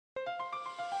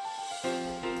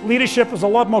Leadership is a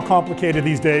lot more complicated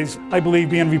these days, I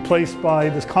believe, being replaced by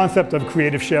this concept of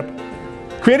creativeship.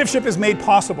 Creativeship is made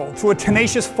possible through a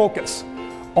tenacious focus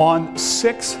on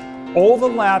 6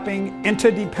 overlapping,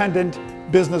 interdependent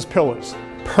business pillars: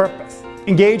 purpose,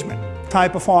 engagement, high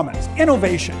performance,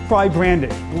 innovation, branding,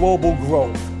 global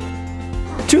growth.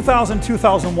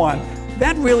 2000-2001,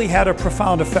 that really had a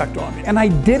profound effect on me. And I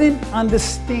didn't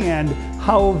understand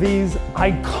how these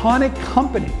iconic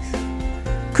companies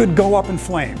could go up in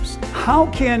flames. How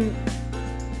can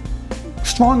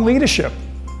strong leadership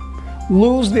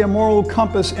lose their moral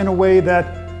compass in a way that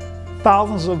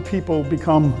thousands of people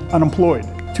become unemployed?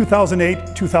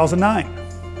 2008,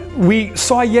 2009. We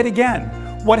saw yet again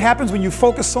what happens when you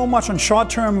focus so much on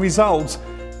short-term results.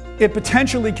 It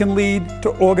potentially can lead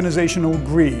to organizational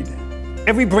greed.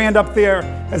 Every brand up there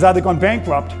has either gone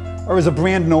bankrupt or is a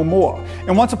brand no more.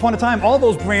 And once upon a time, all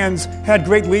those brands had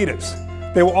great leaders.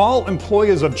 They were all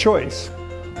employers of choice.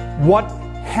 What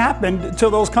happened to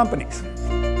those companies?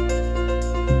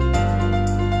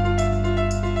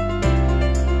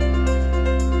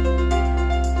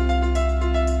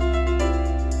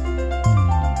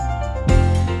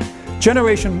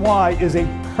 Generation Y is a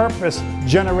purpose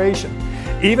generation.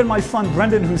 Even my son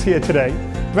Brendan, who's here today,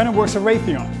 Brendan works at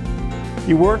Raytheon.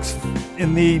 He works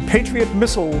in the Patriot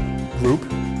Missile Group.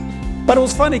 But it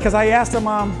was funny because I asked him,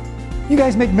 you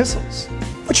guys make missiles.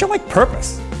 What's your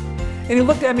purpose? And he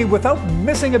looked at me without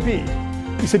missing a beat.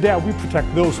 He said, Dad, we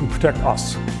protect those who protect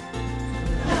us.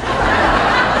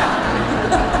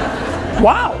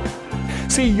 Wow.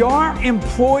 See, your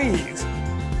employees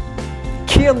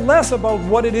care less about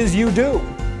what it is you do.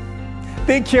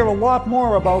 They care a lot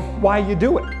more about why you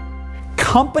do it.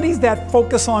 Companies that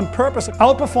focus on purpose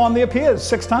outperform their peers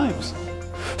 6 times.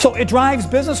 So it drives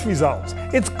business results.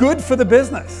 It's good for the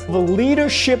business. The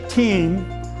leadership team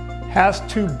has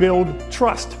to build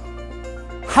trust.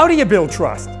 How do you build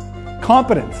trust?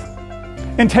 Competence,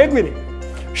 integrity,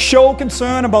 show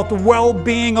concern about the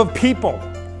well-being of people.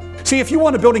 See, if you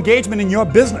want to build engagement in your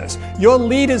business, your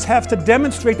leaders have to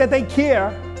demonstrate that they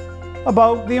care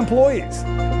about the employees.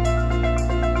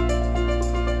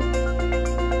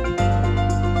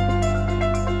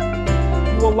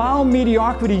 You allow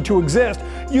mediocrity to exist,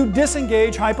 you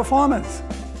disengage high performance.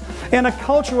 And a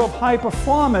culture of high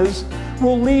performers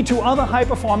will lead to other high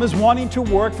performers wanting to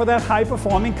work for that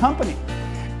high-performing company.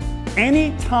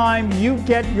 Anytime you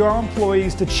get your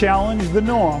employees to challenge the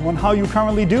norm on how you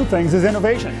currently do things is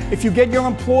innovation. If you get your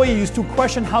employees to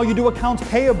question how you do accounts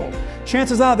payable,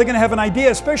 chances are they're going to have an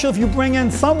idea, especially if you bring in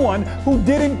someone who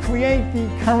didn't create the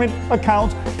current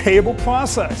accounts payable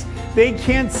process. They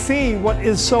can't see what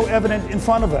is so evident in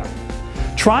front of them.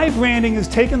 Tri-branding is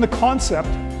taking the concept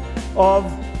of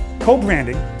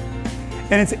co-branding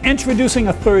and it's introducing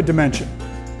a third dimension.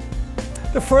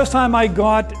 The first time I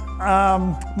got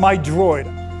my droid,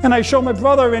 and I showed my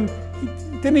brother, and he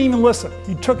didn't even listen.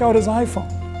 He took out his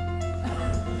iPhone.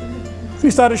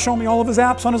 He started showing me all of his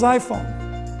apps on his iPhone.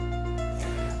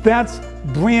 That's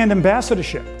brand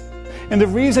ambassadorship. And the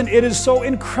reason it is so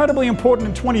incredibly important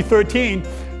in 2013,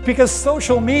 because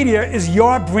social media is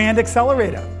your brand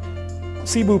accelerator.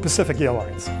 Cebu Pacific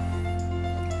Airlines.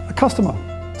 A customer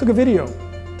took a video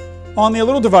on their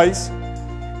little device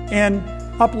and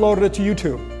uploaded it to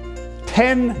YouTube.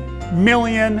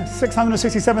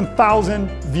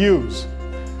 10,667,000 views.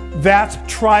 That's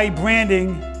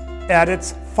tri-branding at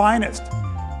its finest.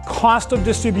 Cost of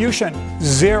distribution,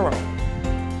 0.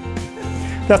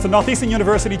 That's the Northeastern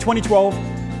University 2012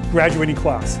 graduating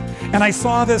class. And I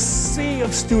saw this sea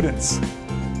of students,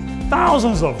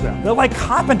 thousands of them. They're like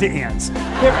carpenter ants.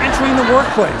 They're entering the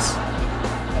workplace.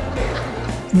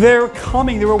 They're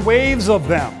coming, there were waves of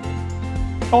them.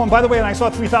 Oh, and by the way, I saw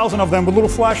 3,000 of them with little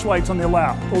flashlights on their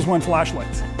lap. Those weren't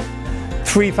flashlights.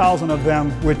 3,000 of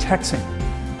them were texting.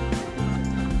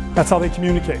 That's how they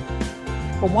communicate.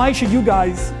 But why should you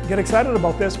guys get excited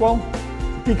about this? Well,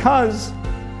 because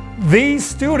these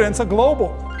students are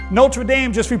global. Notre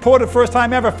Dame just reported first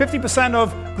time ever, 50%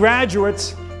 of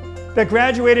graduates that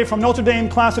graduated from Notre Dame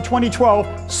class of 2012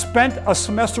 spent a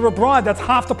semester abroad. That's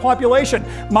half the population.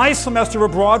 My semester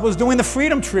abroad was doing the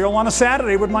Freedom Trail on a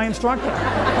Saturday with my instructor.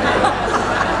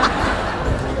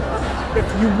 If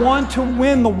you want to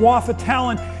win the war for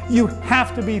talent, you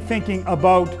have to be thinking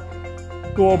about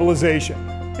globalization.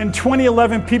 In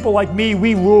 2011, people like me,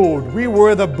 we ruled. We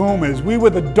were the boomers. We were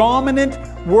the dominant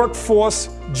workforce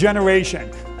generation.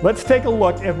 Let's take a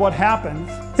look at what happened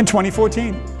in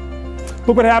 2014.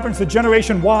 Look what happens to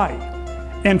Generation Y.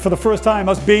 And for the first time,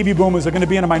 us baby boomers are going to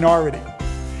be in a minority.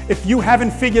 If you haven't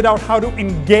figured out how to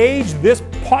engage this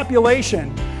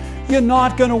population, you're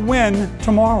not going to win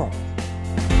tomorrow.